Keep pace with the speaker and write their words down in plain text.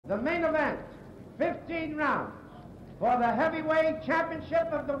the main event, 15 rounds for the heavyweight championship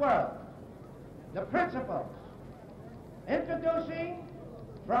of the world. The principals, introducing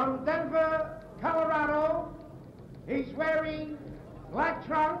from Denver, Colorado, he's wearing black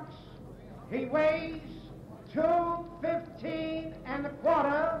trunks, he weighs 215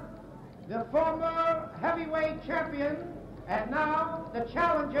 1/4, the former heavyweight champion, and now the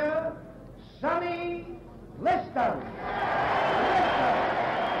challenger, Sonny Liston.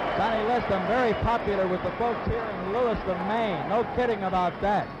 Sonny Liston, very popular with the folks here in Lewiston, Maine. No kidding about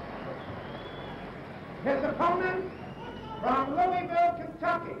that. His opponent from Louisville,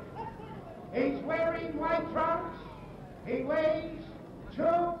 Kentucky. He's wearing white trunks. He weighs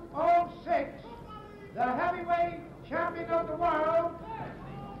 206. The heavyweight champion of the world,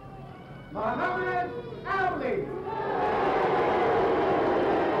 Muhammad Ali.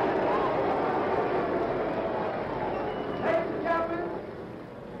 Ladies and gentlemen,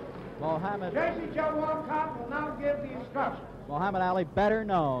 Jersey Joe Walcott will now give the instructions. Muhammad Ali, better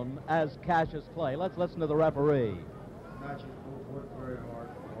known as Cassius Clay. Let's listen to the referee. Matches both worked very hard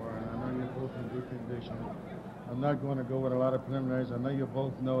for, and I know you're both in good condition. I'm not going to go with a lot of preliminaries. I know you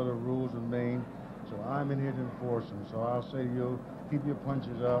both know the rules of Maine, so I'm in here to enforce them. So I'll say to you, keep your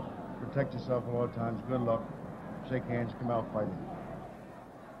punches up, protect yourself at all times. Good luck. Shake hands, come out fighting.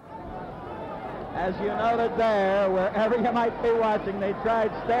 As you noted there, wherever you might be watching, they tried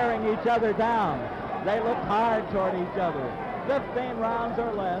staring each other down. They looked hard toward each other. 15 rounds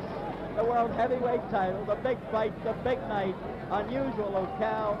or less. The world heavyweight title, the big fight, the big night. Unusual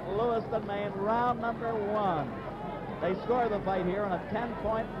locale, Lewiston, Maine, round number 1. They score the fight here on a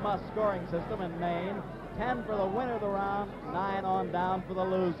 10-point must scoring system in Maine. 10 for the winner of the round, 9 on down for the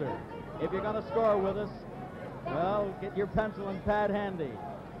loser. If you're going to score with us, well, get your pencil and pad handy.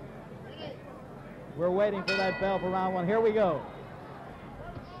 We're waiting for that bell for round 1. Here we go.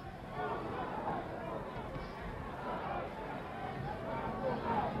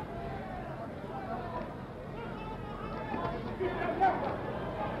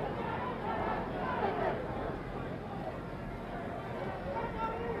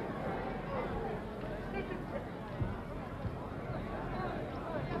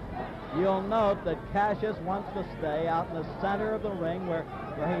 You'll note that Cassius wants to stay out in the center of the ring where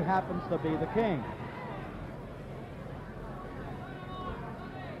he happens to be the king.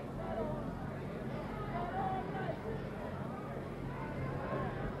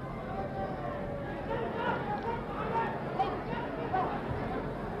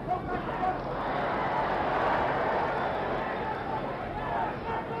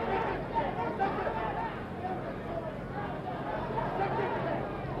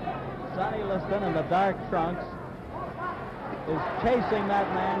 Sonny Liston in the dark trunks is chasing that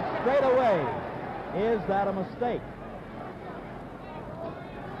man straight away. Is that a mistake?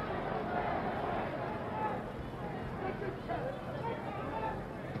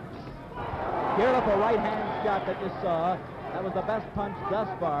 Beautiful right hand shot that you saw. That was the best punch thus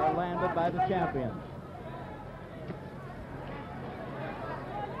far landed by the champion.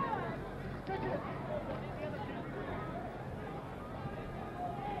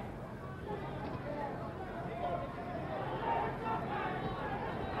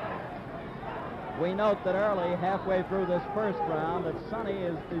 We note that early, halfway through this first round, that Sonny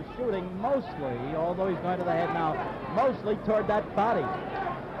is shooting mostly, although he's going to the head now, mostly toward that body.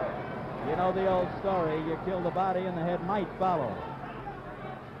 You know the old story, you kill the body and the head might follow.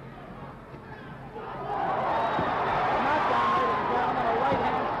 Knockdown, ladies and gentlemen, a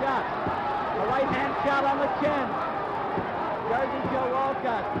right-hand shot. A right-hand shot on the chin. Jersey Joe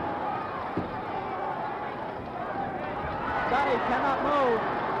Walcott. Sonny cannot move.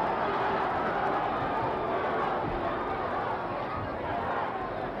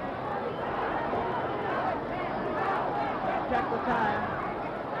 Check the time.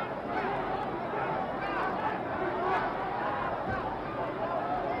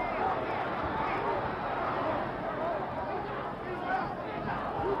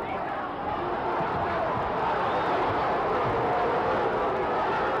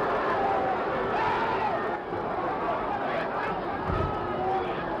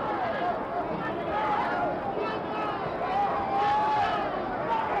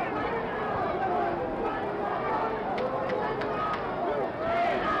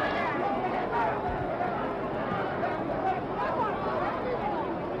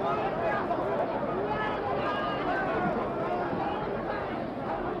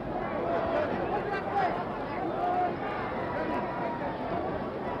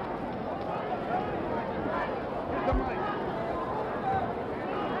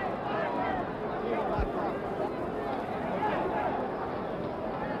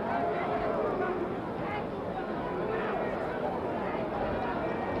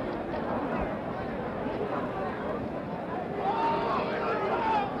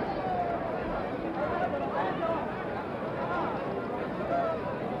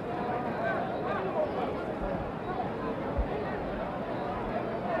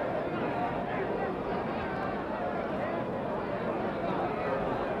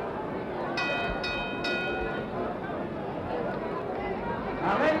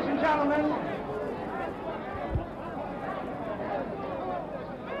 Now, ladies and gentlemen,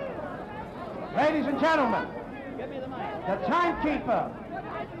 Give me the mic. the timekeeper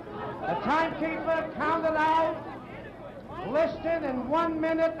counted out Liston in 1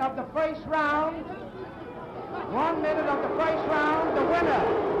 minute of the first round. 1 minute of the first round, the winner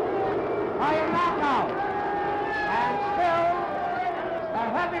by a knockout. And still, the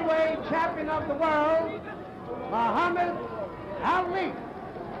heavyweight champion of the world, Muhammad Ali.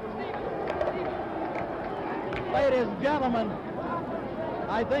 Ladies and gentlemen,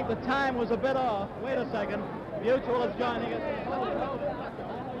 I think the time was a bit off. Wait a second. Mutual is joining us.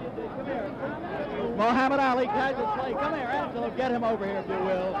 Come here. Muhammad Ali, Kaiser's Clay. Come here, Angelo. Get him over here, if you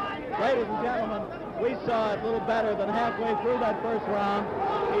will. Ladies and gentlemen, we saw it a little better than halfway through that first round.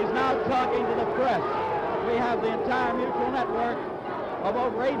 He's now talking to the press. We have the entire Mutual network of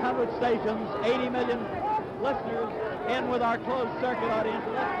over 800 stations, 80 million listeners in with our closed circuit audience.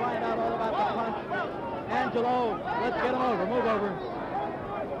 So let's find out all about the punch. Angelo, let's get him over. Move over.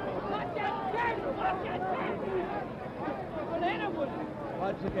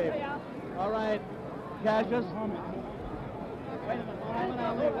 Watch the cable. All right, Cassius.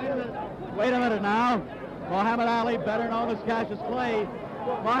 Wait a minute now. Muhammad Ali, better known as Cassius Clay.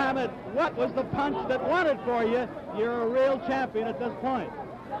 Muhammad, what was the punch that won it for you? You're a real champion at this point.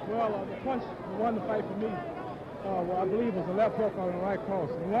 Well, the punch that won the fight for me, I believe was a left hook or a right cross.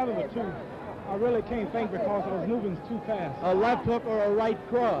 And one of the two, I really can't think because I was moving too fast. A left hook or a right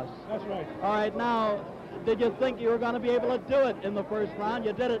cross? That's right. All right, now, did you think you were going to be able to do it in the first round?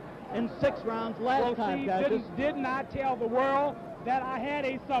 You did it in 6 rounds last time, Cassius. Did not tell the world that I had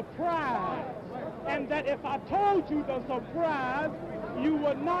a surprise. And that if I told you the surprise, you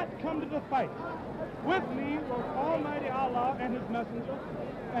would not come to the fight. With me was Almighty Allah and his messenger.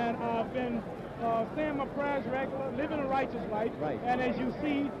 And I've been saying my prayers regular, living a righteous life. Right. And as you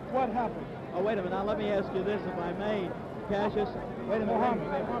see, what happened? Oh, wait a minute. Now, let me ask you this, if I may, Cassius. Wait a minute. Muhammad.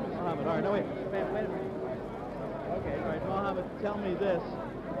 All right, no, wait. Wait a minute. Okay, all right, Muhammad, tell me this.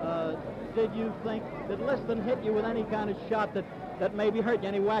 Did you think, did Liston hit you with any kind of shot that maybe hurt you,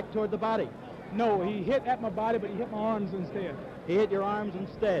 any whack toward the body? No, he hit at my body, but he hit my arms instead. He hit your arms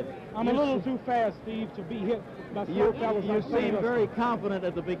instead. I'm a little too fast, Steve, to be hit by You fellas like seemed very confident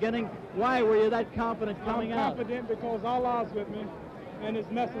at the beginning. Why were you that confident coming out? I'm confident because Allah's with me and his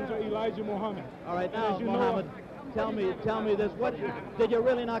messenger, Elijah Muhammad. All right, now, Muhammad, tell me this. What did you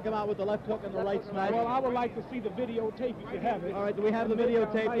really knock him out with the left hook and the right smash? Well, I would like to see the videotape if you have it. All right, do we have the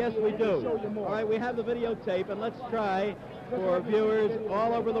videotape? Yes, we do. All right, we have the videotape, and let's try for viewers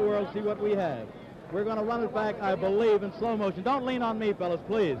all over the world see what we have. We're going to run it back, I believe, in slow motion. Don't lean on me, fellas,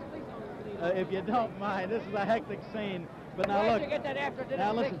 please. If you don't mind, this is a hectic scene. But now look.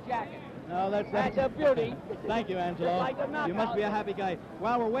 Now listen. No, that's a beauty. Thank you, Angelo. Like a You must be a happy guy.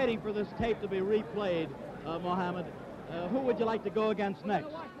 While we're waiting for this tape to be replayed, Mohammed, who would you like to go against next?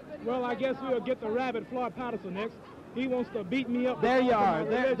 Well, I guess we'll get the rabbit, Floyd Patterson, next. He wants to beat me up. There you are.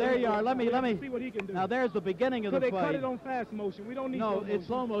 There you are. Let me see what he can do. Now there's the beginning of the fight. So they cut it on fast motion. We don't need no, it's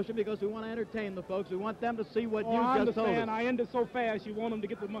slow motion because we want to entertain the folks. We want them to see what you just told us. I understand. I ended so fast. You want them to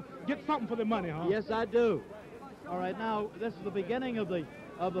get something for their money, huh? Yes, I do. All right, now this is the beginning of the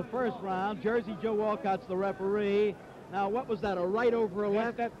first round. Jersey Joe Walcott's the referee. Now, what was that? A right over a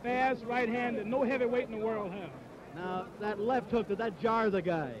left? That fast right hand that no heavyweight in the world has. Now, that left hook, did that jar the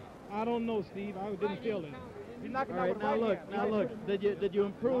guy? I don't know, Steve. I didn't feel it. All right, now look. Did you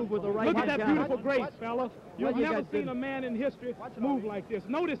improve with the right hand? Look at that beautiful grace, fella. You've you never seen a man in history move like this.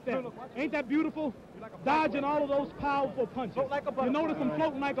 Notice that. Ain't that beautiful? Dodging all of those powerful punches. You notice him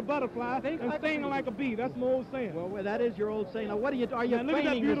floating like a butterfly and stinging like a bee. That's my old saying. Well, that is your old saying. Now, what are you feigning look at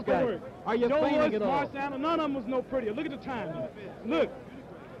that beautiful this guy? work. Are you feigning it all? Marciano, none of them was no prettier. Look at the time. Look.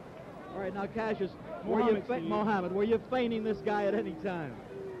 All right, now, Cassius, Mohammed, were you feigning this guy at any time?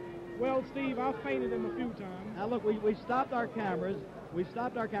 Well, Steve, I feinted him a few times. Now, look, we stopped our cameras.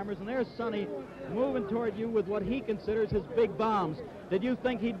 And there's Sonny moving toward you with what he considers his big bombs. Did you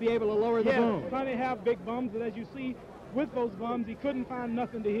think he'd be able to lower the boom? Sonny have big bombs, but as you see, with those bombs, he couldn't find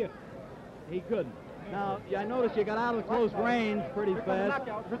nothing to hit. He couldn't. Now, I noticed you got out of close range pretty fast.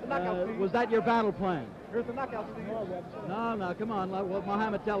 Was that your battle plan? Here's the knockout, Steve. No, come on. Well,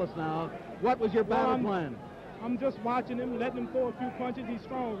 Mohammed, tell us now. What was your battle plan? I'm just watching him, letting him throw a few punches. He's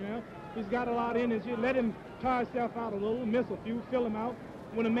strong now. He's got a lot in his. You let him tire himself out a little, miss a few, fill him out.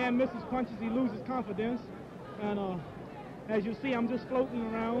 When a man misses punches, he loses confidence. And as you see, I'm just floating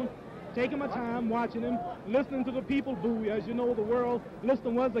around, taking my time, watching him, listening to the people boo. As you know, the world,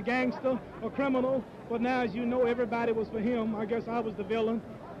 Liston was a gangster, a criminal. But now, as you know, everybody was for him. I guess I was the villain.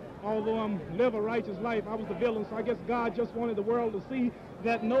 although I live a righteous life, I was the villain, so I guess God just wanted the world to see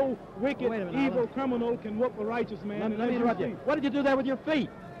that no wicked, evil criminal can whoop a righteous man. Let me interrupt you. What did you do there with your feet?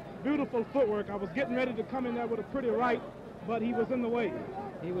 Beautiful footwork. I was getting ready to come in there with a pretty right, but he was in the way.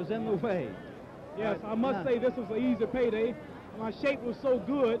 He was in the way. Yes, I must say this was an easy payday. My shape was so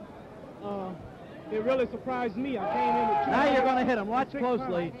good, it really surprised me. I came in with Now you're going to hit him. Watch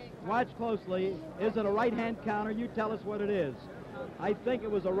closely. Watch closely. Is it a right-hand counter? You tell us what it is. I think it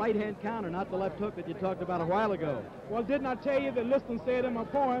was a right-hand counter, not the left hook that you talked about a while ago. Well, didn't I tell you that Liston said in my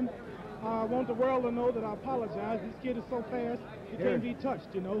poem, I want the world to know that I apologize. This kid is so fast, he can't be touched,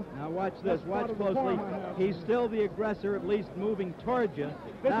 you know. Now watch this. Watch closely. He's still the aggressor, at least moving towards you.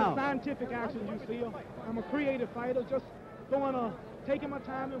 This is scientific action, you see. I'm a creative fighter, just going, taking my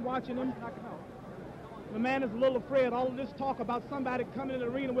time and watching him. The man is a little afraid. All of this talk about somebody coming in the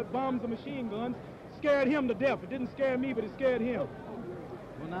arena with bombs and machine guns scared him to death. It didn't scare me, but it scared him.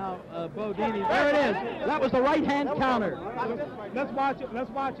 Well, now, Bodini, there it is. That was the right-hand counter. Let's watch it. Let's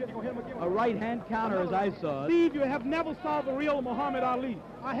watch it. A right-hand counter, as I saw it. Steve, you have never saw the real Muhammad Ali.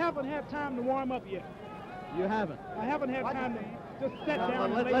 I haven't had time to warm up yet. You haven't? I haven't had time to just sit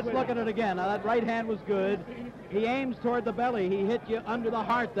down and let's look at it again. Now, that right hand was good. He aims toward the belly. He hit you under the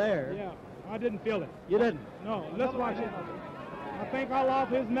heart there. Yeah, I didn't feel it. You didn't? No, let's watch it. I thank Allah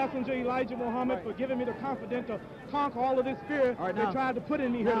for his messenger, Elijah Muhammad, for giving me the confidence to conquer all of this fear they tried to put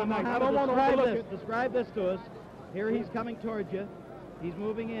in me here tonight. I don't want to overlook it. Describe this to us. Here he's coming towards you. He's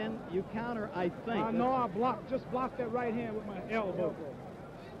moving in. You counter, I think. I know I just blocked that right hand with my elbow.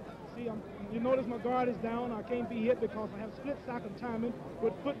 See, you notice my guard is down. I can't be hit because I have split-second timing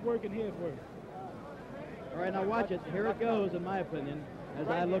with footwork and head work. All right, now watch it. Here it goes, in my opinion, as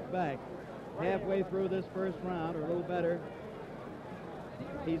I look back. Halfway through this first round, or a little better.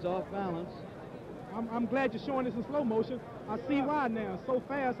 He's off balance. I'm glad you're showing this in slow motion. I see why now. So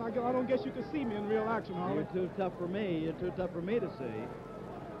fast, I don't guess you can see me in real action, Harley. You're too tough for me. You're too tough for me to see.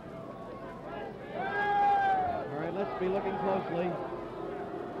 All right, let's be looking closely.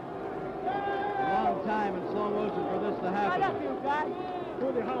 A long time in slow motion for this to happen.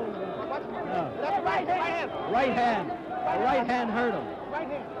 Who the hell is that? No. That's the right hand. Right hand. The right hand hurt him. Right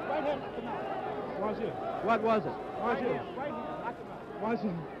hand. Right hand. Watch it. What was it? Watch it. Watch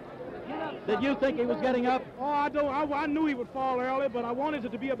it. Did you think he was getting up? Oh, I knew he would fall early, but I wanted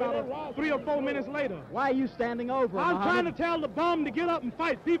it to be about 3 or 4 minutes later. Why are you standing over him, I'm trying to tell the bum to get up and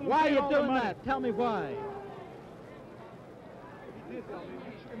fight. People why are you doing that? Tell me why.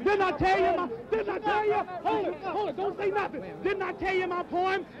 Didn't I tell you? Didn't I tell you? Hold it, don't say nothing. Didn't I tell you my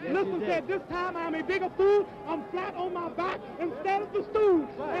poem? Yes, Liston said, this time I'm a bigger fool. I'm flat on my back instead of the stool.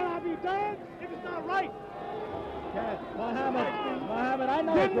 And I'll be damned if it's not right. Muhammad, I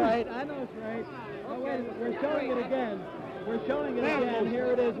know it's right. I know it's right. Oh, wait, we're showing it again. We're showing it again. Here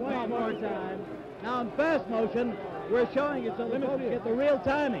it is one more time. Now in fast motion, we're showing it so the folks get the real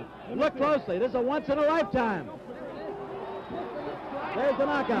timing. Look closely. This is a once in a lifetime. There's the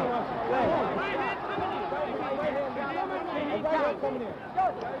knockout.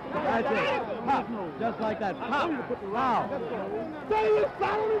 That's it. Pop. Just like that. Pop. Wow. That's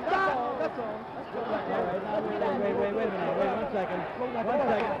all. All right, now wait a minute. Wait 1 second. 1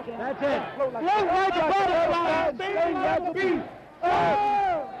 second. That's it. Float like a butterfly, sting like a bee.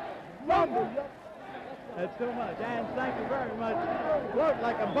 That's too much. And thank you very much. Float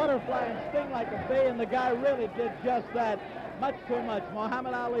like a butterfly and sting like a bee, and the guy really did just that. Much too much.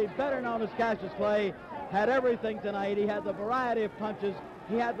 Muhammad Ali, better known as Cassius Clay, had everything tonight. He had the variety of punches.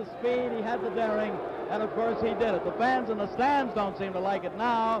 He had the speed. He had the daring. And, of course, he did it. The fans in the stands don't seem to like it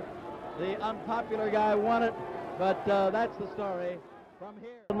now. The unpopular guy won it, but that's the story. From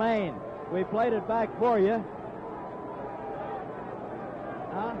here to Maine, we played it back for you.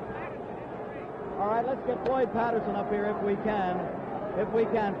 Huh? All right, let's get Floyd Patterson up here if we can. If we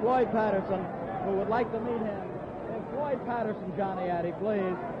can. Floyd Patterson, who would like to meet him. If Floyd Patterson, Johnny Addy,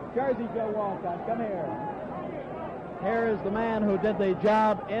 please. Jersey Joe Walcott, come here. Here is the man who did the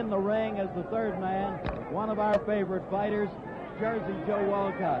job in the ring as the third man, one of our favorite fighters, Jersey Joe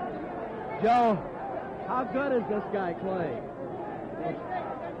Walcott. Joe, how good is this guy, Clay?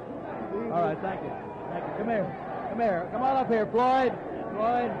 All right, thank you. Thank you. Come here. Come here. Come on up here, Floyd.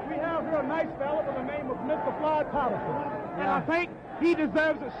 Floyd. We have here a nice fella by the name of Mr. Floyd Patterson. And I think he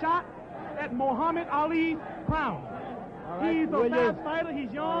deserves a shot at Muhammad Ali's crown. Right. He's a fast fighter.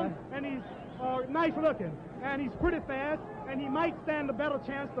 He's young, and he's nice looking. And he's pretty fast, and he might stand a better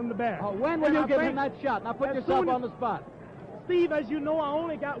chance than the bear. When will you give him that shot? Now put yourself on the spot. Steve, as you know, I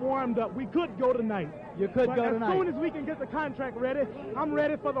only got warmed up. We could go tonight. You could go tonight. As soon as we can get the contract ready, I'm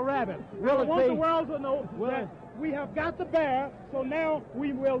ready for the rabbit. Will I it want be? the world to know that we have got the bear, so now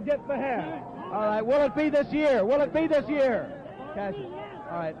we will get the hare. All right, will it be this year? Will it be this year? Cassius.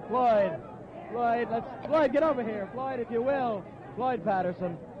 All right, Floyd, Floyd, get over here. Floyd, if you will. Floyd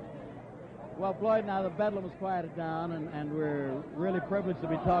Patterson. Well, Floyd, now the bedlam has quieted down, and we're really privileged to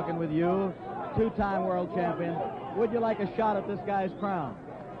be talking with you, two-time world champion. Would you like a shot at this guy's crown?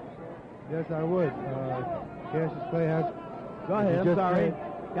 Yes, I would. Cassius Clay has... Go ahead, I'm sorry.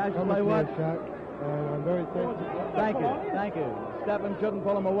 Cassius Clay what? Shot, and I'm very thankful. Thank you. Stephan couldn't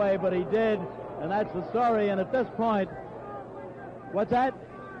pull him away, but he did, and that's the story. And at this point, what's that?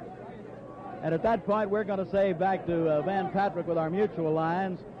 And at that point, we're going to say back to Van Patrick with our mutual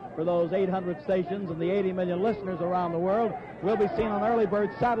lines for those 800 stations and the 80 million listeners around the world. We'll be seen on early bird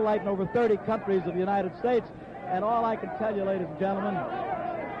satellite in over 30 countries of the United States. And all I can tell you, ladies and gentlemen,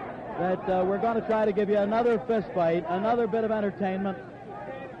 that we're going to try to give you another fist fight, another bit of entertainment,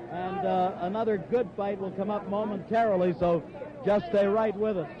 and another good fight will come up momentarily, so just stay right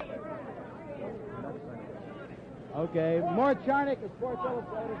with us. Okay, Mort Charnick of Sports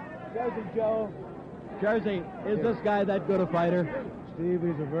Illustrated. Jersey Joe. Jersey, is this guy that good a fighter? Steve,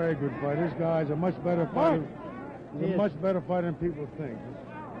 he's a very good fighter. This guy's a much better fighter. He's a much better fighter than people think.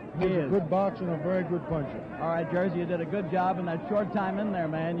 He's a good boxer and a very good puncher. All right, Jersey, you did a good job in that short time in there,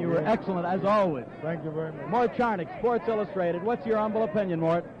 man. You were excellent, as always. Thank you very much. Mort Charnick, Sports Illustrated. What's your humble opinion,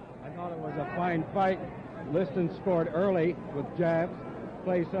 Mort? I thought it was a fine fight. Liston scored early with jabs.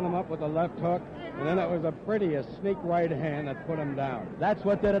 Clay sent him up with a left hook, and then it was a sneak right hand that put him down. That's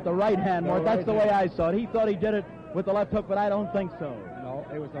what did it, the right hand, Mort. That's the way I saw it. He thought he did it with the left hook, but I don't think so. No,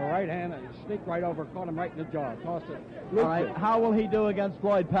 it was the right hand, and he sneaked right over, caught him right in the jaw, tossed it. All right, how will he do against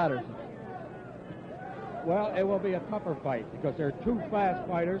Floyd Patterson? Well, it will be a tougher fight because they're two fast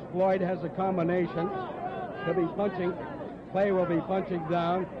fighters. Floyd has a combination. He'll be punching. Clay will be punching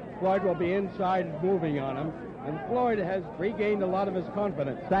down. Floyd will be inside and moving on him. And Floyd has regained a lot of his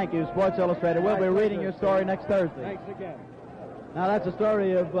confidence. Thank you, Sports Illustrated. We'll be reading your story next Thursday. Thanks again. Now, that's a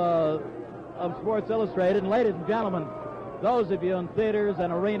story of Sports Illustrated. And ladies and gentlemen, those of you in theaters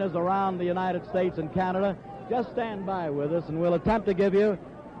and arenas around the United States and Canada, just stand by with us, and we'll attempt to give you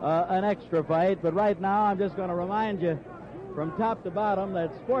an extra fight. But right now, I'm just going to remind you from top to bottom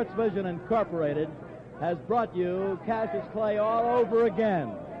that Sports Vision Incorporated has brought you Cassius Clay all over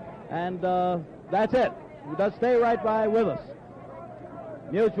again. And that's it. Just stay right by with us.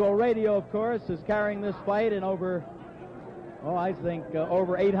 Mutual Radio, of course, is carrying this fight in over, I think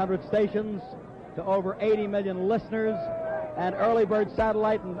over 800 stations to over 80 million listeners, and Early Bird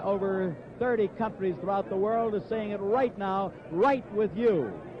Satellite in over 30 countries throughout the world is seeing it right now, right with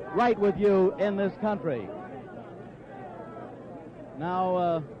you in this country.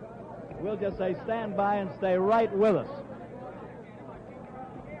 Now, we'll just say stand by and stay right with us.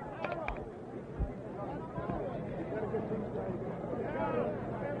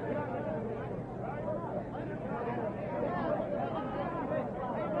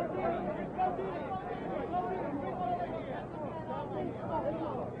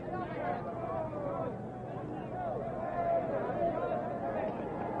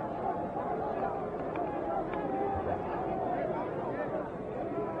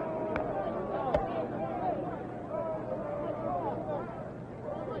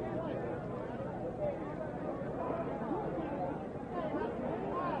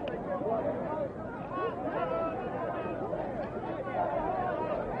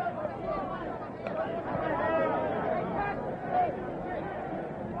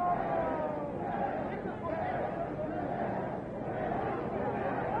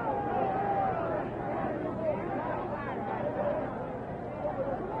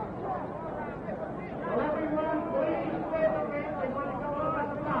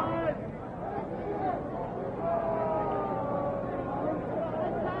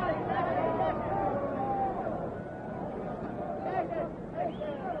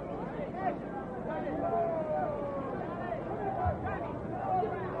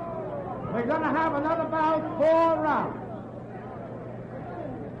 We're going to have another bout, 4 rounds.